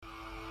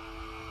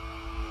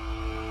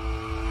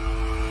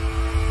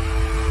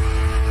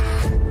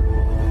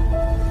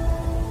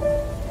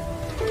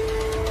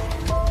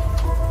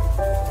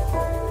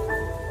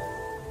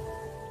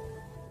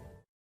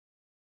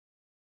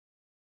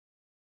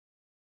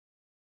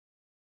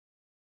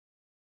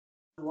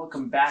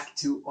Welcome back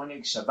to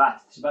Oneg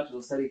Shabbat. Shabbat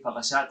we'll study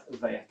Parashat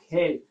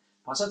Vayakhel.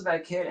 Parashat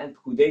Vayakhel and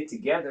Pekudei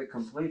together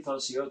complete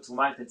shiur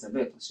Tumat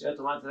Tetzaveh. Shiur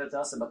Tumat Tetzaveh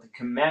tells us about the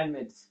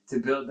commandment to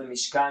build the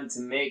Mishkan,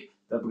 to make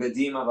the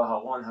Bgadim of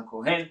Aharon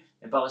HaKohen.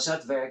 And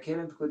Parashat Vayakhel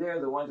and Pekudei are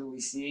the ones where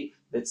we see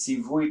the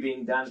tzivui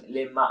being done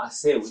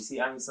lema'aseh. We see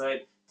Am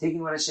Yisrael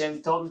taking what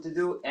Hashem told them to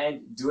do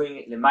and doing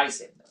it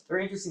lemaaseh. It's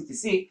very interesting to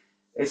see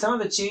some of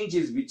the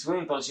changes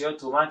between Parashat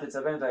Tumat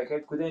Tetzaveh and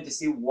Vayakhel Pekudei, to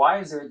see why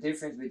is there a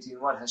difference between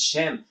what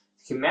Hashem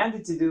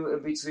commanded to do in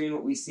between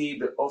what we see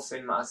the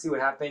ofen ma'asi, what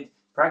happened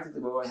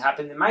practically, what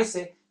happened in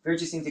Maaseh. Very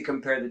interesting to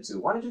compare the two.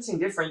 One interesting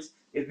difference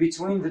is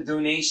between the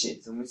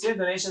donations. When we see the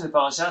donation in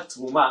Parashat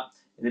Truma,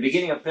 in the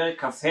beginning of Perek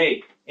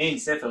Kafhei in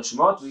Sefer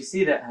Shemot, we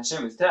see that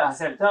Hashem tells,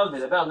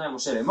 "V'daber Adonai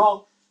Moshe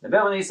lemor,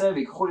 daber bnei Yisrael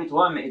v'yikchu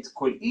litruah me'et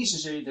kol ish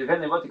asher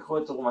yiteven levot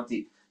yikchu et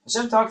terumati."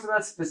 Hashem talks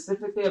about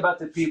specifically about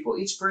the people,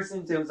 each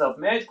person to himself.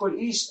 Me'et kol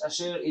ish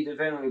asher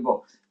yiteven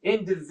libo.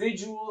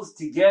 Individuals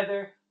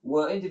together.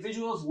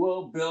 Individuals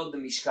will build the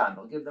Mishkan.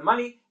 They'll give the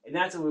money, and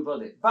that's how we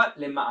build it. But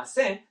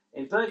lema'aseh,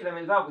 in Perek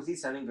Lamed we see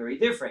something very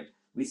different.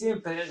 We see in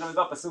Perek Lamed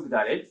Pasuk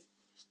Daled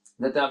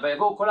that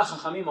ויבואו כל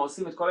החכמים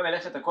העושים את כל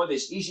מלאכת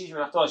הקודש, איש איש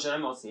מלאכתו אשר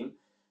הם עושים,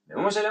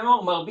 ואומר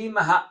שלאמור מרבים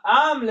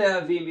העם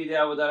להביא בידי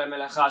עבודה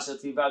למלאכה אשר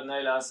ציווה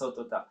אדוני לעשות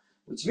אותה.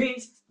 Which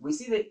means, we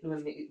see that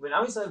when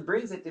Am Yisrael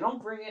brings it, they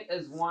don't bring it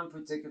as one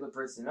particular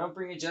person. They don't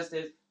bring it just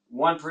as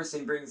one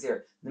person brings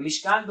here. The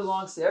Mishkan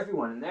belongs to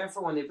everyone, and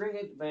therefore when they bring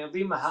it,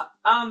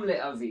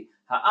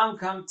 Ha'am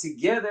come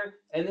together,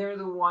 and they're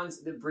the ones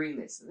that bring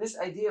this. And this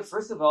idea,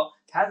 first of all,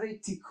 has a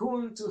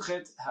tikkun to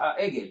Chet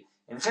Ha'egel.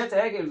 In Chet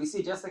Ha'egel, we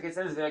see, just like it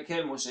says,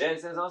 Vayakhel Moshe,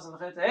 it says also in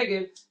Chet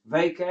Ha'egel,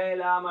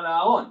 Vayakhel Ha'am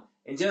al-Aaron.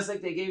 And just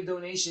like they gave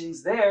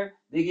donations there,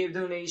 they gave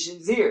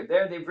donations here.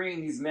 There they bring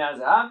these Me'ah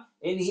Zahab,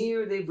 and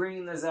here they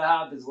bring the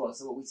Zahab as well.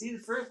 So what we see,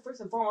 first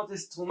and foremost,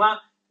 this Truma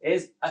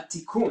is a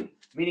tikkun,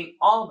 meaning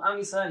all of Am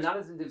Yisrael, not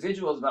as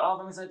individuals, but all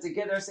of Am Yisrael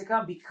together as they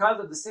come because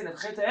of the sin of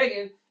Chet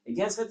Ha'egel,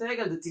 against Chet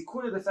Ha'egel, the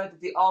tikkun is the fact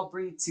that they all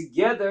bring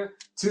together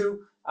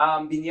to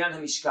Binyan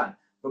HaMishkan.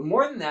 But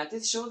more than that,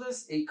 this shows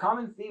us a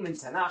common theme in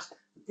Tanakh,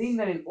 the theme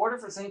that in order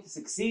for something to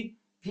succeed,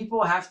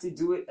 people have to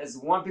do it as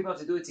one, people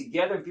have to do it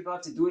together, and people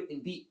have to do it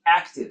and be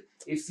active.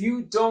 If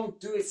you don't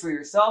do it for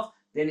yourself,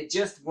 then it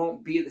just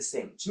won't be the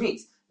same, which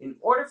means, in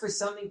order for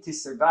something to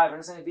survive,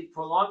 and something to be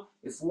prolonged,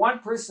 if one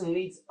person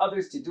leads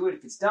others to do it,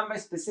 if it's done by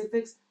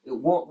specifics, it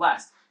won't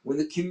last. When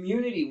the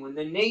community, when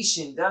the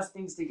nation does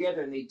things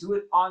together and they do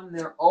it on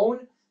their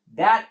own,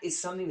 that is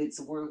something that's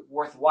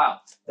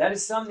worthwhile. That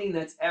is something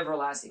that's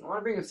everlasting. I want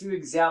to bring a few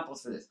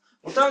examples for this.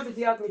 We'll start with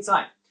Yetziat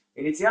Mitzrayim.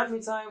 In Yetziat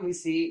Mitzrayim, we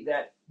see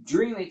that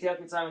during the Yetziat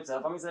Mitzrayim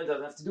itself, Am Yisrael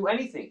doesn't have to do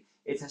anything.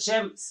 It's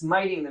Hashem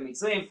smiting the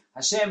Mitzrayim,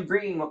 Hashem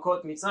bringing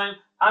Makot Mitzrayim.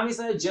 Am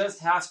Yisrael just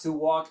have to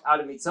walk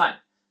out of Mitzrayim.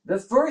 The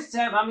first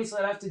time Am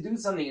Yisrael have to do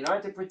something in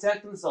order to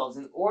protect themselves,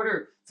 in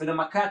order for the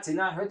Makat to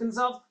not hurt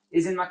themselves,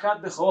 is in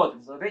Makat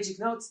Bechorot. So Rebbeinu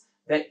notes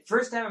that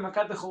first time in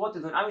Makat Bechorot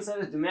is when Am Yisrael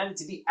is demanded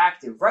to be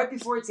active. Right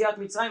before Yetziat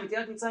Mitzrayim,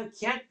 Yetziat Mitzrayim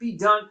can't be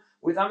done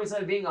with Am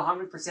Yisrael being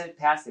 100%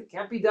 passive.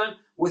 Can't be done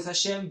with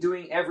Hashem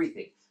doing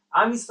everything.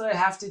 Am Yisrael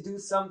have to do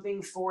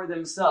something for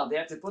themselves. They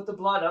have to put the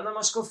blood on the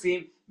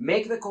mashkofim,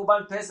 make the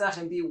Korban Pesach,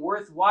 and be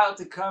worthwhile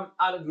to come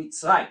out of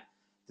Mitzrayim.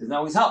 Doesn't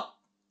always help.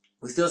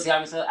 We still see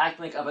Am Yisrael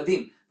acting like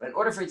Avadim. But in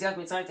order for Yetziat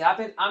Mitzrayim to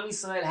happen, Am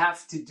Yisrael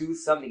have to do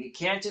something. It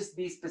can't just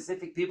be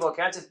specific people. It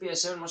can't just be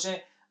Hashem and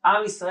Moshe.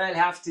 Am Yisrael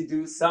have to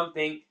do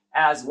something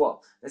as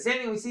well. The same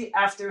thing we see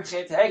after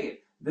Chet Ha'egel.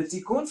 The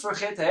tikkun for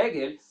Chet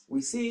Ha'egel,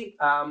 we see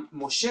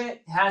Moshe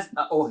has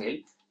a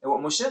ohel. And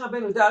what Moshe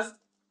Rabbeinu does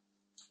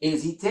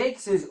is he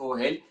takes his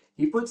ohel,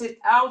 he puts it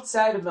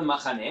outside of the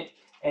machaneh,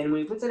 and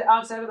when he puts it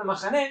outside of the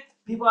machaneh,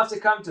 people have to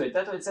come to it.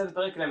 That's what it says in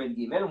Perek Lamed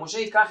Gimel. Moshe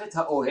yikach et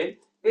ha'ohel,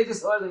 it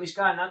is oil the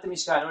Mishkan, not the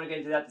Mishkan. I don't want to get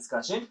into that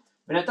discussion.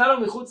 ונתן לו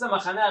מחוץ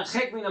למחנה,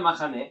 הרחק מן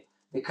המחנה,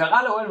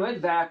 וקרא לאוהל מועד,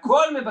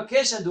 והכל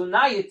מבקש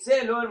אדוני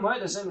יצא לאוהל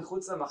מועד אשר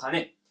מחוץ למחנה.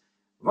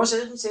 Moshe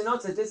Rabbeinu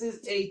notes that this is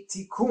a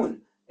tikkun.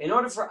 In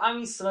order for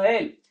Am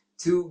Yisrael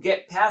to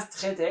get past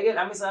Chet Ha'egel,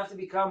 Am Yisrael have to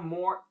become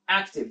more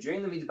active.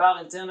 During the Midbar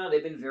and Terna,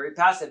 they've been very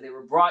passive. They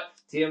were brought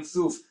to Yam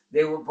Suf.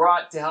 They were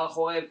brought to Hal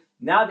Chorev.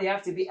 Now they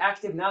have to be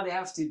active. Now they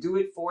have to do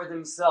it for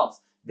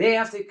themselves. They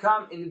have to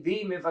come and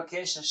be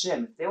Mevakesh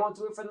Hashem. If they won't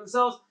do it for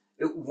themselves,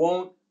 it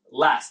won't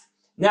last.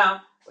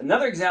 Now,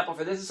 another example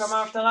for this is from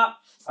Haftarah.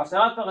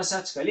 Haftarah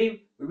Parashat Shkalim,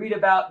 we read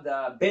about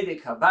the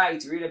Bedek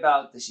Habayit, we read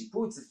about the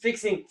Shiputz, the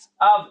fixing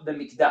of the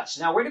Mikdash.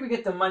 Now, where do we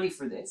get the money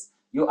for this?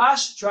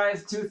 Yoash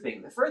tries two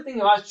things. The first thing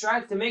Yoash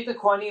tries to make the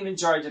Kohanim in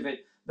charge of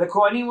it. The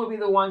Kohanim will be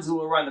the ones who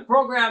will run the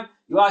program.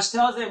 Yoash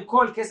tells them,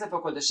 Kol Kesef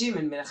HaKodashim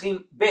in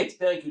Melachim Bet,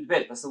 Perek Yud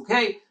Bet, Pasuk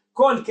Hey,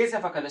 Kol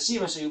Kesef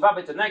HaKodashim asher yubah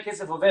bet Adonai,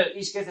 Kesef over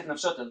ish Kesef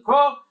nafshot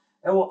elko,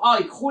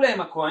 ייקחו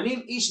להם הכהנים,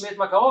 איש מת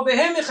מקרוב,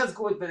 והם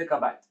יחזקו את בדק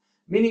הבית.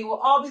 Meaning, it will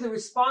all be the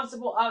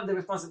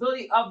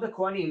responsibility of the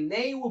Kohanim.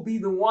 They will be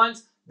the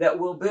ones that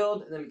will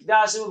build the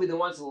Mikdash. They will be the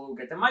ones who will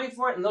get the money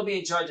for it, and they'll be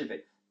in charge of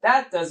it.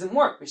 That doesn't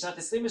work. בשנת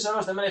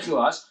 23 למלך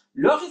יואש,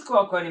 לא חיזקו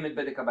הכהנים את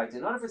בדק הבית.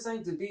 In order for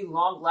something to be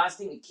long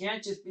lasting, it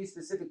can't just be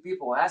specific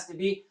people. It has to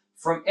be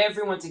from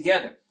everyone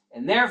together.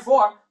 And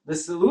therefore, the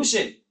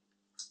solution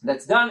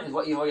that's done is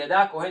what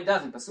יהוידע הכהן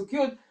does in פסוק י'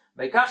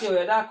 ויקח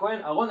יהוידע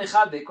הכהן ארון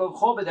אחד ויקוב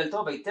חור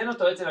בדלתו ויתן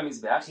אותו אצל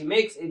המזבח. He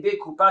makes a big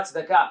קופת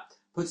צדקה,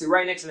 puts it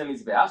right next to the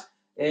מזבח.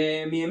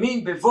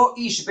 מימין בבוא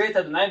איש בית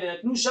אדוני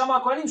ונתנו שם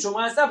הכהנים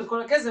שומרי הסף את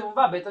כל הכסף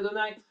ובא בית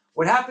אדוני.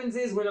 What happens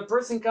is when a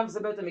person comes to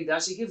Beit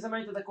HaMikdash, he gives the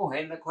money to the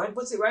Kohen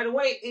puts it right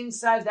away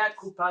inside that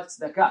Kupat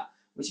Tzedakah.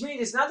 Which means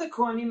it's not the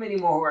Kohanim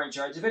anymore who are in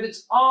charge of it,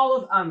 it's all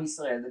of Am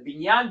Yisrael. The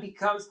Binyan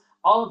becomes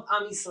all of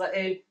Am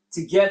Yisrael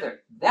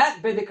together. That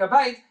Bedek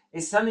HaBayit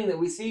is something that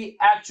we see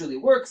actually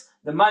works.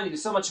 The money,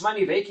 there's so much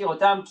money, Ve'ikir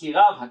otam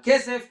kirav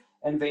hakesef,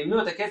 and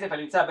ve'imnu et hakesef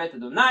hanimtza Beit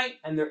Adonai,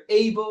 and they're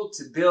able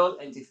to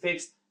build and to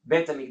fix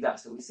Beit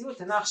HaMikdash. So we see what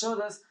Tanakh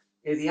showed us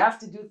is you have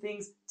to do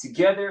things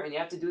together, and you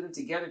have to do them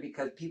together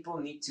because people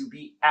need to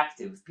be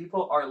active. If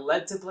people are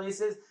led to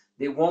places,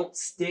 they won't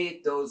stay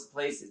at those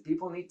places.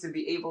 People need to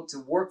be able to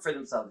work for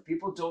themselves. If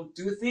people don't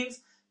do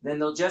things, then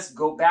they'll just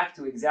go back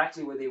to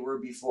exactly where they were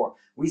before.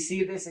 We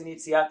see this in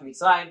Yetziat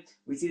Mitzrayim,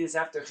 we see this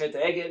after Chet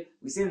HaEgel,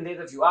 we see it in the days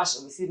of Yoash,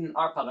 and we see it in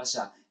our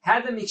Parashat.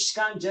 Had the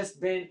Mishkan just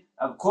been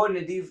Kol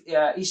Nediv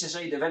Ish Asher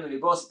Yidavenu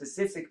Libo,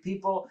 specific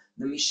people,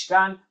 the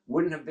Mishkan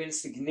wouldn't have been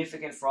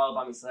significant for all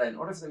of Am Yisrael. In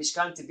order for the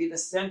Mishkan to be the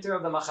center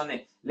of the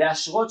Machaneh,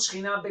 Le'ashrot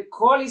Shechina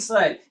Bekol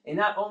Yisrael, and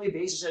not only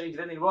Be'ish Asher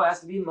Yidavenu Libo, it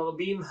has to be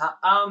Marbim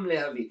Ha'am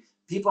Lehavi.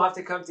 People have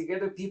to come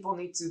together, people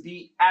need to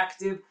be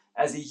active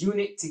as a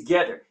unit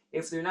together.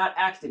 If they're not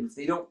active, if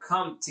they don't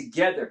come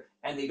together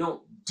and they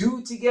don't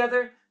do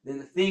together,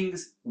 then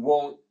things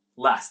won't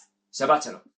last. Shabbat Shalom.